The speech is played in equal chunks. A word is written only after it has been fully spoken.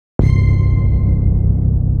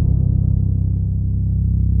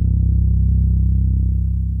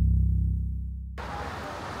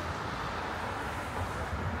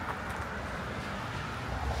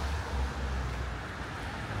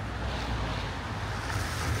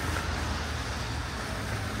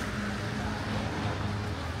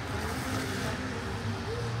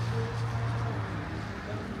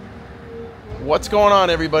What's going on,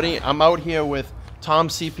 everybody? I'm out here with Tom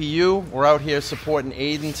CPU. We're out here supporting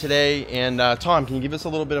Aiden today. And Tom, can you give us a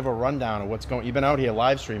little bit of a rundown of what's going on? You've been out here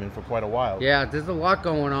live streaming for quite a while. Yeah, there's a lot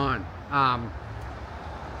going on.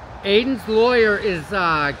 Aiden's lawyer is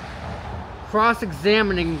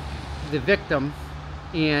cross-examining the victim,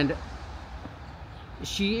 and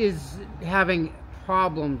she is having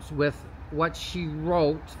problems with what she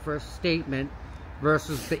wrote for a statement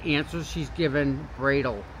versus the answers she's given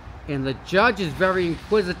Bradel. And the judge is very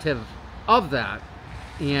inquisitive of that,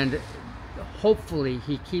 and hopefully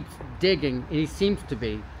he keeps digging, and he seems to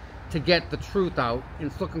be, to get the truth out,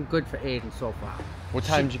 and it's looking good for Aiden so far. What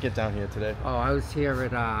time did you get down here today? Oh, I was here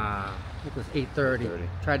at, I think it was 8:30.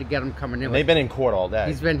 Tried to get him coming in. And they've been in court all day.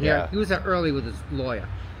 He's been here. Yeah. He was there early with his lawyer.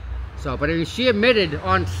 So, but I mean, she admitted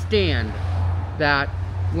on stand that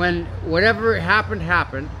when whatever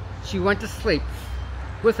happened, she went to sleep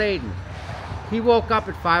with Aiden. He woke up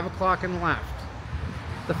at 5 o'clock and left.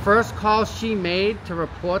 The first call she made to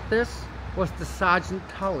report this was to Sergeant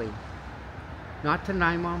Tully, not to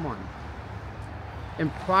 911. And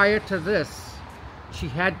prior to this, she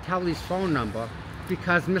had Tully's phone number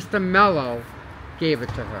because Mr. Mello gave it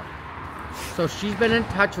to her. So she's been in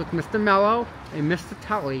touch with Mr. Mello and Mr.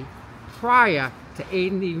 Tully prior to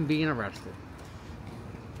Aiden even being arrested.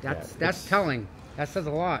 That's telling. That says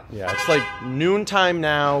a lot. Yeah, it's like noontime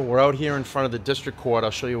now. We're out here in front of the district court.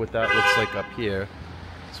 I'll show you what that looks like up here.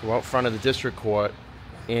 So we're out front of the district court,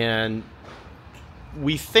 and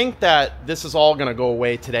we think that this is all going to go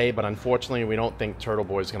away today, but unfortunately we don't think Turtle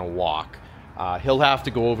Boy is going to walk. He'll have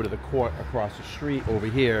to go over to the court across the street over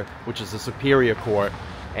here, which is the Superior Court,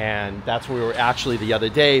 and that's where we were actually the other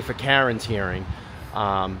day for Karen's hearing.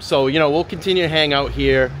 So, you know, we'll continue to hang out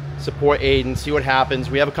here, support Aiden, see what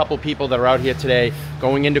happens. We have a couple of people that are out here today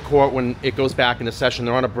going into court when it goes back into session.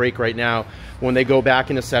 They're on a break right now. When they go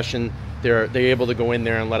back into session, they're able to go in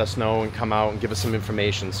there and let us know and come out and give us some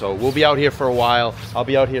information. So we'll be out here for a while. I'll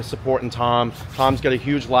be out here supporting Tom. Tom's got a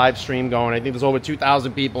huge live stream going. I think there's over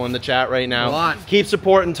 2,000 people in the chat right now. A lot. Keep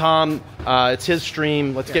supporting Tom. It's his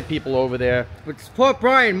stream. Let's get people over there. But support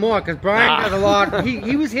Brian more, because Brian does a lot.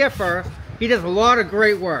 He was here first. He does a lot of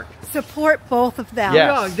great work. Support both of them.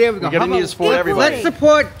 Yes. Oh, there we go. We're going to need to support everybody. Let's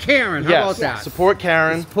support Karen. How about that? Support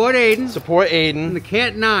Karen. Support Aiden. Support And Aiden. the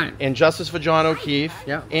Can't Nine. And Justice for John O'Keefe.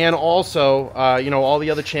 Yeah. And also, you know, all the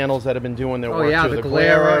other channels that have been doing their work too. The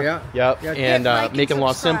Glare. Yeah. Yep. Yeah. And Like Making and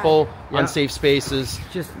Law subscribe. Simple, Yeah. Unsafe Spaces.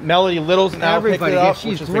 Just Melody Little's now picked everybody. it up,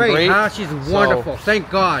 She's which has great. been great. Huh? She's wonderful. Thank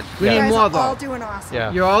God. We Yeah. You need guys more, are though. all doing awesome.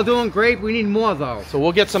 Yeah. You're all doing great. We need more, though. So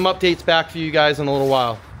we'll get some updates back for you guys in a little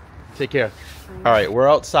while. Take care. All right, we're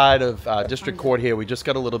outside of District Court here. We just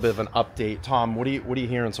got a little bit of an update. Tom, what are you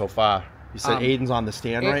hearing so far? You said Aiden's on the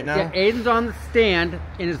stand right now? Yeah, Aiden's on the stand,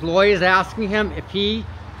 and his lawyer is asking him if he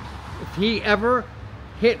ever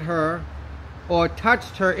hit her or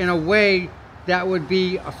touched her in a way that would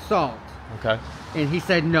be assault. Okay. And he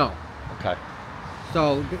said no. Okay.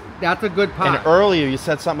 So that's a good part. And earlier you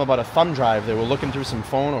said something about a thumb drive. They were looking through some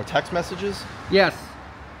phone or text messages? Yes.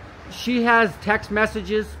 She has text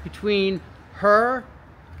messages between her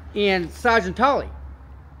and Sergeant Tully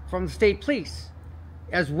from the state police,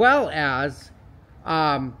 as well as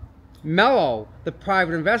Mello, the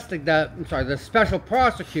private investigator, the special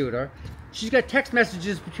prosecutor. She's got text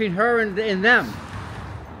messages between her and them.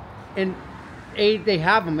 And they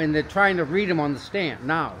have them, and they're trying to read them on the stand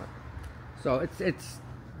now. So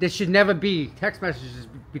there should never be text messages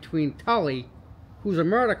between Tully, who's a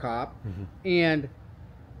murder cop, and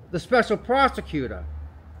the special prosecutor.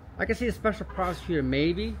 I can see the special prosecutor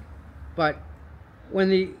maybe, but when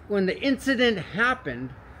the incident happened,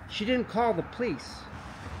 she didn't call the police.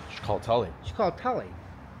 She called Tully. She called Tully.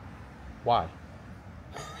 Why?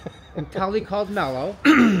 And Tully called Mello.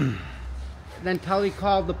 Then Tully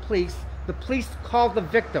called the police. The police called the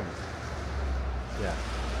victim. Yeah.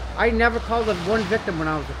 I never called one victim when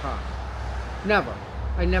I was a cop. Never.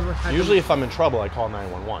 I never had Usually if I'm in trouble, I call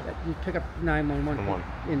 911. you pick up 911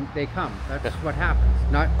 911. and they come. That's what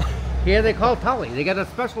happens. Not here. They call Tully. They got a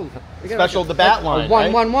special. The bat line,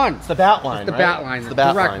 right? 111. It's the bat line, It's the right? bat line. It's the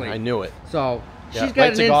bat directly. line. I knew it. So Yeah, she's got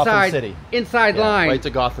right to Gotham an City. inside Yeah, line, right to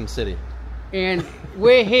Gotham City. and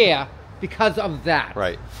we're here because of that.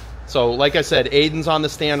 Right. So, like I said, Aiden's on the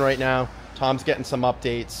stand right now. Tom's getting some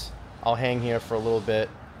updates. I'll hang here for a little bit.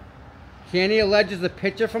 Candy alleges the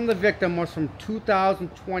picture from the victim was from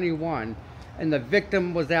 2021, and the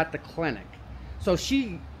victim was at the clinic. So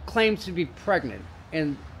she claims to be pregnant,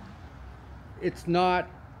 and it's not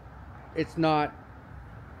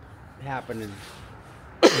happening.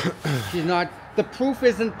 She's not. The proof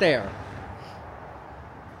isn't there.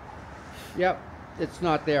 Yep. it's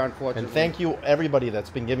not there, unfortunately. And thank you, everybody that's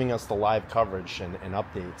been giving us the live coverage and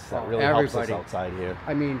updates. That really helps us outside here.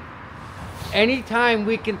 I mean, anytime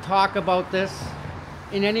we can talk about this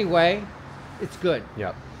in any way, it's good.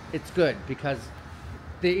 Yep. It's good because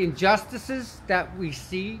the injustices that we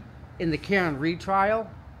see in the Karen Reed trial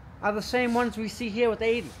are the same ones we see here with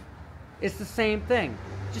Aiden. It's the same thing,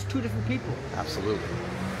 just two different people. Absolutely.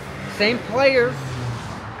 Same players,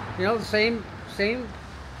 you know, the same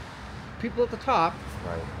people at the top.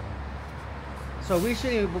 Right. So we're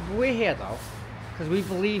here though, because we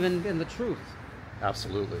believe in the truth.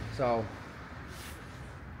 Absolutely. So.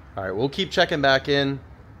 All right, we'll keep checking back in.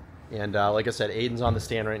 And like I said, Aiden's on the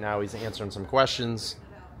stand right now. He's answering some questions.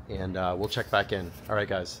 And we'll check back in. All right,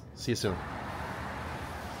 guys. See you soon.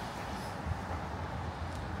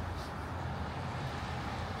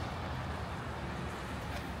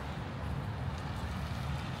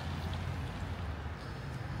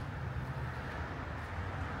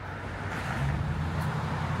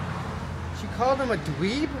 She called him a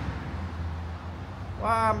dweeb?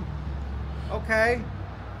 Okay.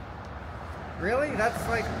 Really? That's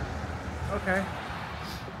like, okay.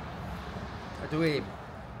 A dweeb.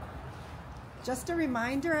 Just a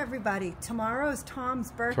reminder, everybody, tomorrow's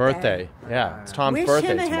Tom's birthday. Birthday. Yeah, it's Tom's Wish birthday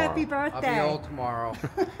him a tomorrow. happy I'll birthday. be old tomorrow.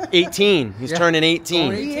 18. He's Yeah. turning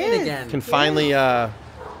 18. Going 18 He is. again. Can finally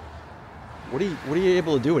what are you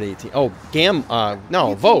able to do at 18? Oh,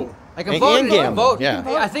 vote. I can And- vote. and I can gamble. vote. Yeah.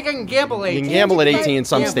 I think I can gamble 18. You can gamble at Can't 18 in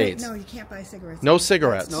some buy- states. No, you can't buy cigarettes. No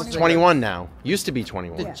cigarettes. That's No 21 now. Used to be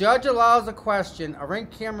 21. The Yeah. judge allows a question. A ring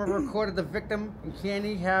camera recorded the victim and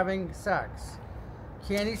Candy having sex.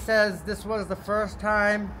 Candy says this was the first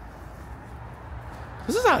time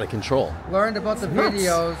This is out of control. learned about the Nuts.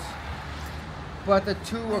 videos, but the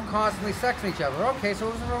two were constantly sexting each other. Okay, so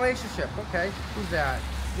it was a relationship. Okay, who's that?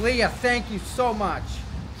 Leah, thank you so much.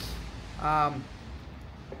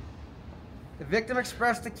 The victim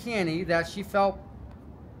expressed to Candy that she felt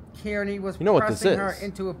Kearney was You know what this pressing her is?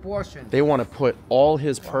 into abortion. They want to put all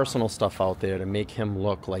his personal stuff out there to make him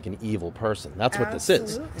look like an evil person. That's what this is.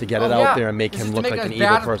 Absolutely. To get Oh, it out yeah. there and make This him is to look make like it an as evil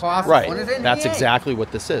bad as person. possible. Right. What is in That's the exactly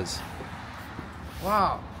what this is.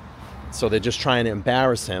 Wow. So they're just trying to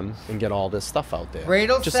embarrass him and get all this stuff out there.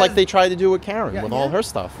 Bradel just says- like they tried to do with Karen Yeah. with all her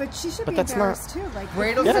stuff. But she should But be that's embarrassed too. Like,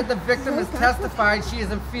 Bradel Yeah. said the victim has Broke up with testified she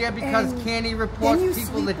is in fear because And Candy reports then you people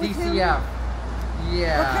to sleep with him? DCF.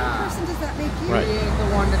 Yeah. What kind of person does that make you? Right. He ain't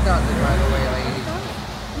the one that does it, by the way,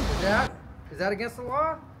 lady. Is that against the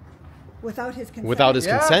law? Without his consent. Without his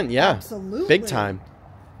Yeah. consent, yeah. Absolutely. Big time.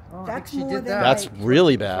 Oh, I That's think she more did than that. That's Right.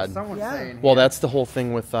 really That's what bad. someone's Yeah. saying Well, here. that's the whole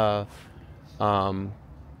thing with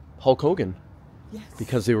Hulk Hogan. Yes.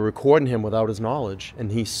 Because they were recording him without his knowledge,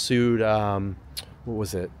 and he sued. What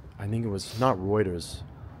was it? I think it was not Reuters,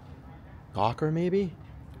 Gawker maybe,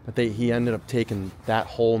 but he ended up taking that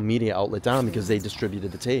whole media outlet down because they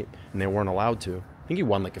distributed the tape and they weren't allowed to. I think he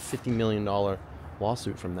won like a $50 million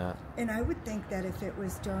lawsuit from that. And I would think that if it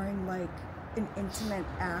was during like an intimate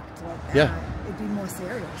act like that, Yeah. it'd be more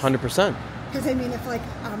serious. 100%. Because I mean, if like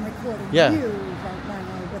I'm recording Yeah. you right now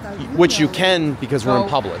without you Which you knowing, can because we're in So,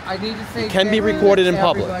 public. I need to say It can be thank you recorded to in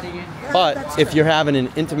public. everybody in here. But That's if true. you're having an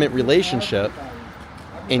intimate relationship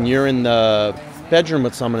and you're in the bedroom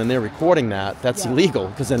with someone and they're recording that, that's Yeah. illegal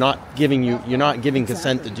because you're not giving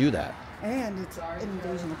consent to do that. And it's an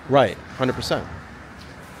invasion of privacy. Right, 100%.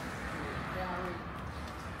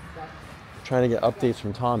 Trying to get updates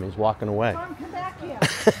from Tom. He's walking away. Tom, come back here.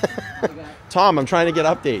 Tom, I'm trying to get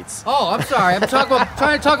updates. Oh, I'm sorry. I'm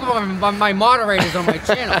trying to talk about my moderators on my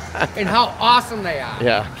channel and how awesome they are.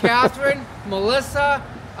 Yeah. Catherine, Melissa,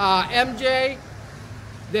 MJ,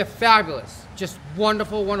 they're fabulous. Just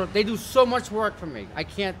wonderful, wonderful. They do so much work for me. I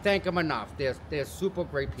can't thank them enough. They're super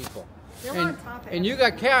great people. They're and, on top of and you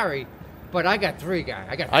got Carrie, but I got three guys.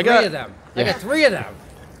 I got I three got- of them. yeah. I got three of them.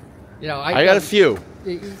 You know, I got a few.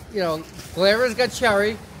 You know, Clara's got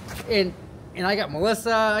Cherry, and I got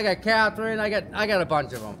Melissa, I got Catherine, I got a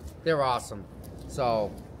bunch of them. They're awesome. So,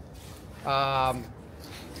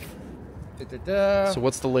 So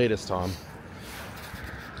what's the latest, Tom?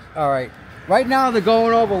 all right. Right now they're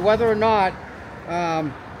going over whether or not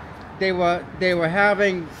they were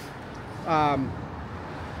having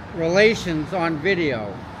relations on video.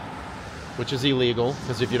 Which is illegal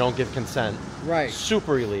because if you don't give consent, Right.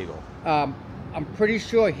 super illegal. I'm pretty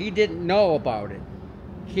sure he didn't know about it.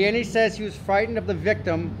 Candy says he was frightened of the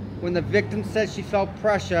victim when the victim said she felt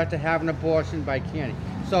pressure to have an abortion by Candy.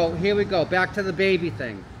 So here we go, back to the baby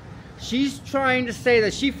thing. She's trying to say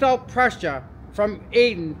that she felt pressure from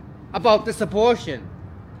Aiden about this abortion.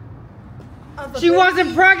 Of a She wasn't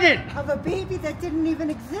baby- pregnant! Of a baby that didn't even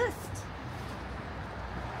exist.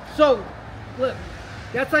 So Look,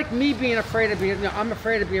 that's like me being afraid of being. You know, I'm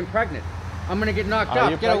afraid of being pregnant. I'm gonna get knocked Are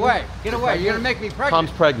up. you Get pregnant? away. Get away. You're gonna make me pregnant.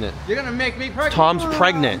 Tom's pregnant. You're gonna make me pregnant. Tom's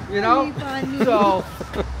pregnant. You know. So,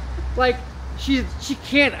 like, she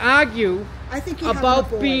can't argue I think you have about an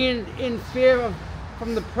abort. being in fear of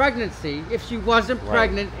from the pregnancy if she wasn't Right.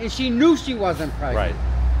 pregnant and she knew she wasn't pregnant. Right.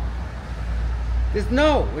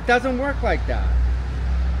 It doesn't work like that.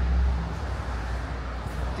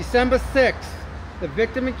 December 6th, the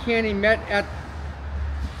victim and Canny met at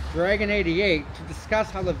Dragon 88 to discuss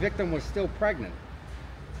how the victim was still pregnant.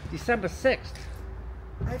 December 6th.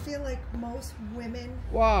 I feel like most women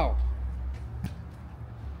Wow.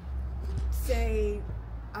 say,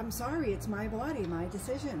 I'm sorry, it's my body, my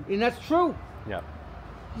decision. And that's true. Yeah.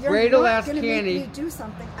 You're Bradel not asked going to Canny- make me do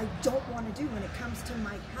something I don't want to do when it comes to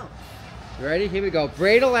my health. Ready? Here we go.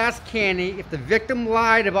 Bradel asked Canny if the victim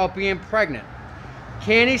lied about being pregnant.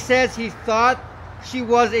 Canny says he thought she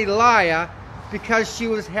was a liar because she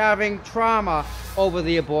was having trauma over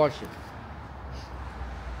the abortion.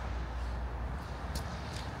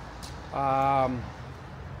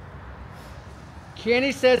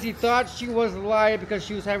 Canny says he thought she was a liar because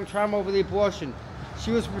she was having trauma over the abortion.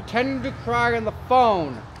 She was pretending to cry on the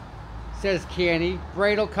phone, says Canny.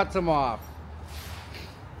 Bradel cuts him off.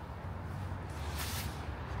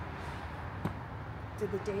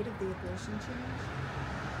 Did the date of the abortion change?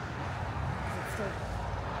 Is it still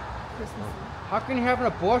Christmas Eve? How can you have an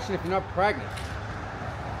abortion if you're not pregnant?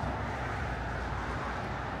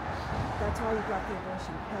 That's why you got the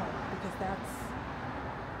abortion pill, because that's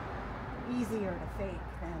easier to fake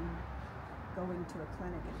than going to a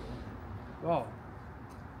clinic and doing it. Oh,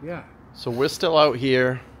 yeah. So we're still out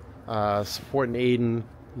here supporting Aiden.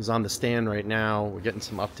 He's on the stand right now. We're getting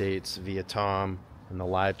some updates via Tom and the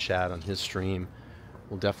live chat on his stream.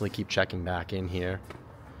 We'll definitely keep checking back in here.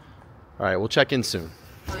 All right, we'll check in soon.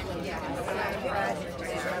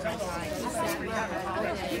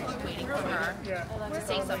 Waiting for her to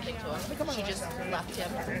say something to him. She just left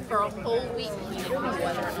him for a whole week. He didn't know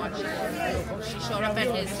whether or not she was. She showed up at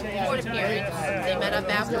his court appearance. They met up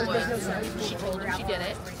afterwards. She told him she did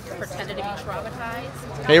it. Pretended to be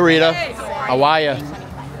traumatized. Hey, Rita. How are you?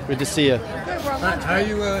 Good to see you. How are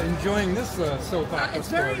you enjoying this soap opera It's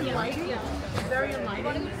very story? enlightening,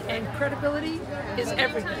 and credibility is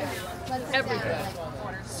everything. Everything.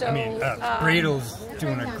 So, I mean, Bradel's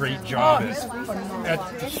doing a great job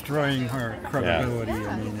at destroying her credibility.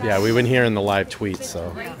 I mean, Yeah, we've been hearing the live tweets,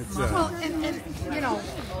 so. it's, well, and you know,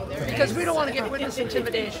 because we don't want to get witness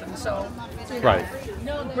intimidation, so you know, Right.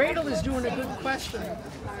 Bradel is doing a good question,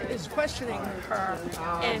 is questioning her,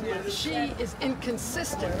 and she is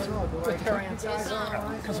inconsistent with her answers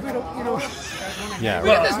because we don't, you know, Yeah,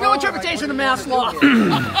 there's no interpretation of mass law.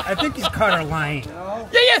 I think he's caught her lying.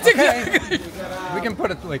 Yeah, exactly. We can put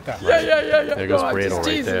it like that. Yeah. There goes No, I'm Bradel just right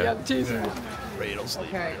teasing, there. I'm teasing. Bradel's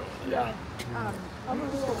leaving. Okay. Yeah.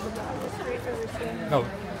 No,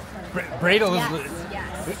 Bradel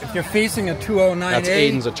is. If you're facing a 209A, That's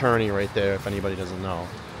Aiden's attorney right there, if anybody doesn't know.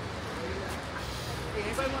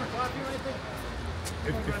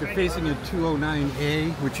 if you're facing a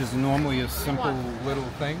 209A, which is normally a simple little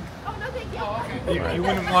thing, you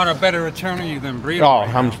wouldn't want a better attorney than Bradel.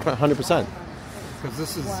 Oh, 100%. Because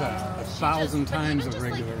this is 1,000 times a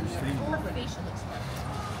regular restraint.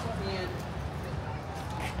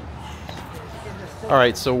 All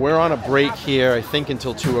right, so we're on a break here, I think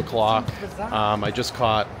until 2 o'clock. I just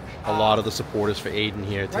caught a lot of the supporters for Aiden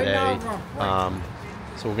here today.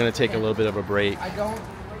 So we're going to take a little bit of a break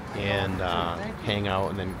and hang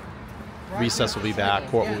out, and then recess will be back,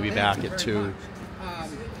 court will be back at 2.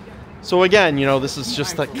 So again, you know, this is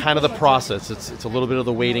just kind of the process. It's a little bit of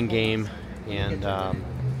the waiting game, and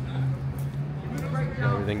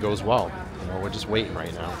everything goes well. You know, we're just waiting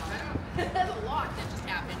right now. There's a lot that just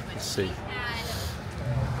happened. But Let's see. She had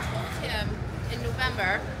told him in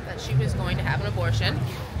November that she was going to have an abortion.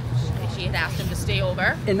 She had asked him to stay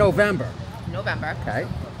over In November. in November. Okay.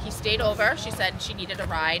 He stayed over. She said she needed a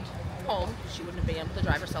ride home. She wouldn't have been able to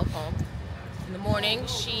drive herself home. In the morning,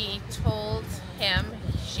 she told him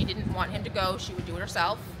she didn't want him to go. She would do it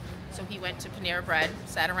herself. So he went to Panera Bread,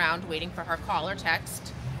 sat around waiting for her call or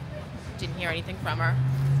text. Didn't hear anything from her.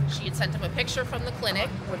 She had sent him a picture from the clinic,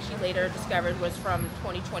 which he later discovered was from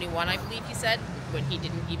 2021, I believe he said, when he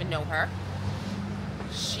didn't even know her.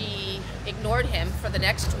 She ignored him for the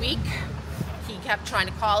next week. He kept trying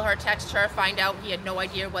to call her, text her, find out. He had no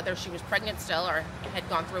idea whether she was pregnant still or had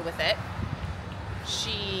gone through with it.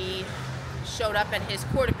 She showed up at his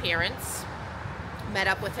court appearance, met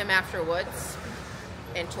up with him afterwards,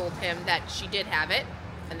 and told him that she did have it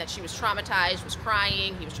and that she was traumatized, was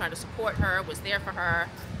crying. He was trying to support her, was there for her,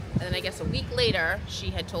 And then I guess a week later,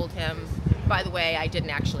 she had told him, by the way, I didn't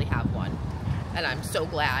actually have one. And I'm so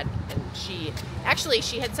glad. And she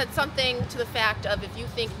had said something to the fact of, if you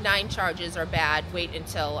think 9 charges are bad, wait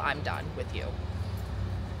until I'm done with you.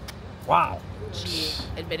 Wow. She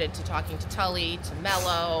admitted to talking to Tully, to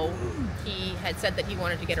Mello. He had said that he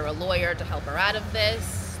wanted to get her a lawyer to help her out of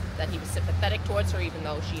this, that he was sympathetic towards her, even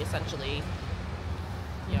though she essentially,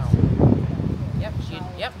 you know,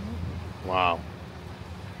 yep. Wow.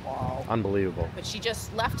 Unbelievable. But she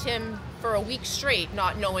just left him for a week straight,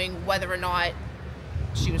 not knowing whether or not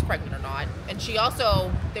she was pregnant or not. And she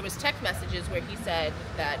also, there was text messages where he said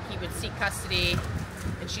that he would seek custody,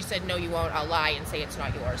 and she said, no, you won't, I'll lie and say it's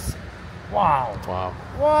not yours. Wow. Wow.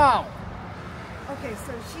 Wow. Okay,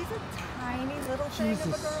 so she's a tiny little thing of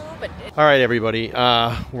a girl. But All right, everybody.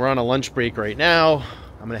 We're on a lunch break right now.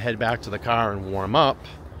 I'm going to head back to the car and warm up.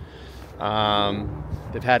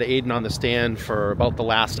 They've had Aiden on the stand for about the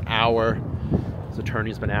last hour. His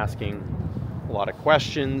attorney's been asking a lot of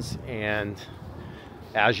questions, and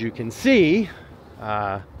as you can see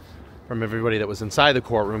from everybody that was inside the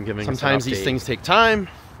courtroom giving sometimes these things take time.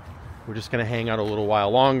 We're just going to hang out a little while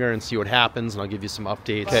longer and see what happens, and I'll give you some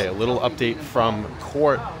updates. Okay, a little update from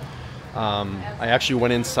court. I actually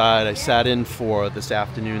went inside. I sat in for this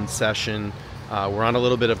afternoon session. We're on a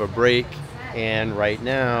little bit of a break, and right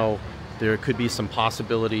now there could be some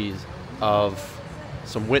possibilities of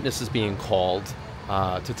some witnesses being called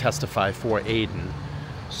to testify for Aiden.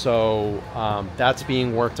 So that's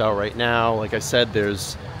being worked out right now. Like I said,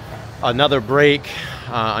 there's another break.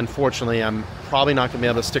 Unfortunately, I'm probably not going to be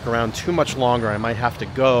able to stick around too much longer. I might have to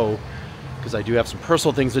go because I do have some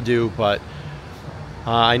personal things to do, but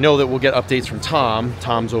I know that we'll get updates from Tom.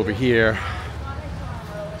 Tom's over here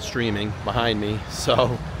streaming behind me.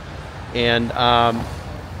 So, and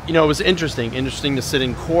you know, it was interesting to sit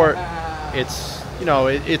in court. It's, you know,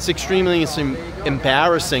 it's extremely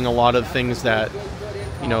embarrassing, a lot of things that,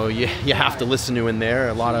 you know, you have to listen to in there.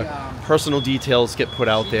 A lot of personal details get put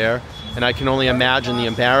out there, and I can only imagine the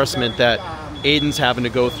embarrassment that Aiden's having to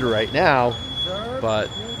go through right now.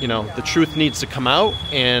 But, you know, the truth needs to come out,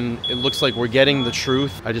 and it looks like we're getting the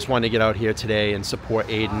truth. I just wanted to get out here today and support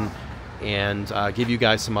Aiden and give you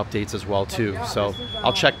guys some updates as well too. So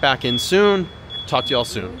I'll check back in soon. Talk to y'all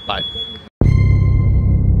soon. Bye.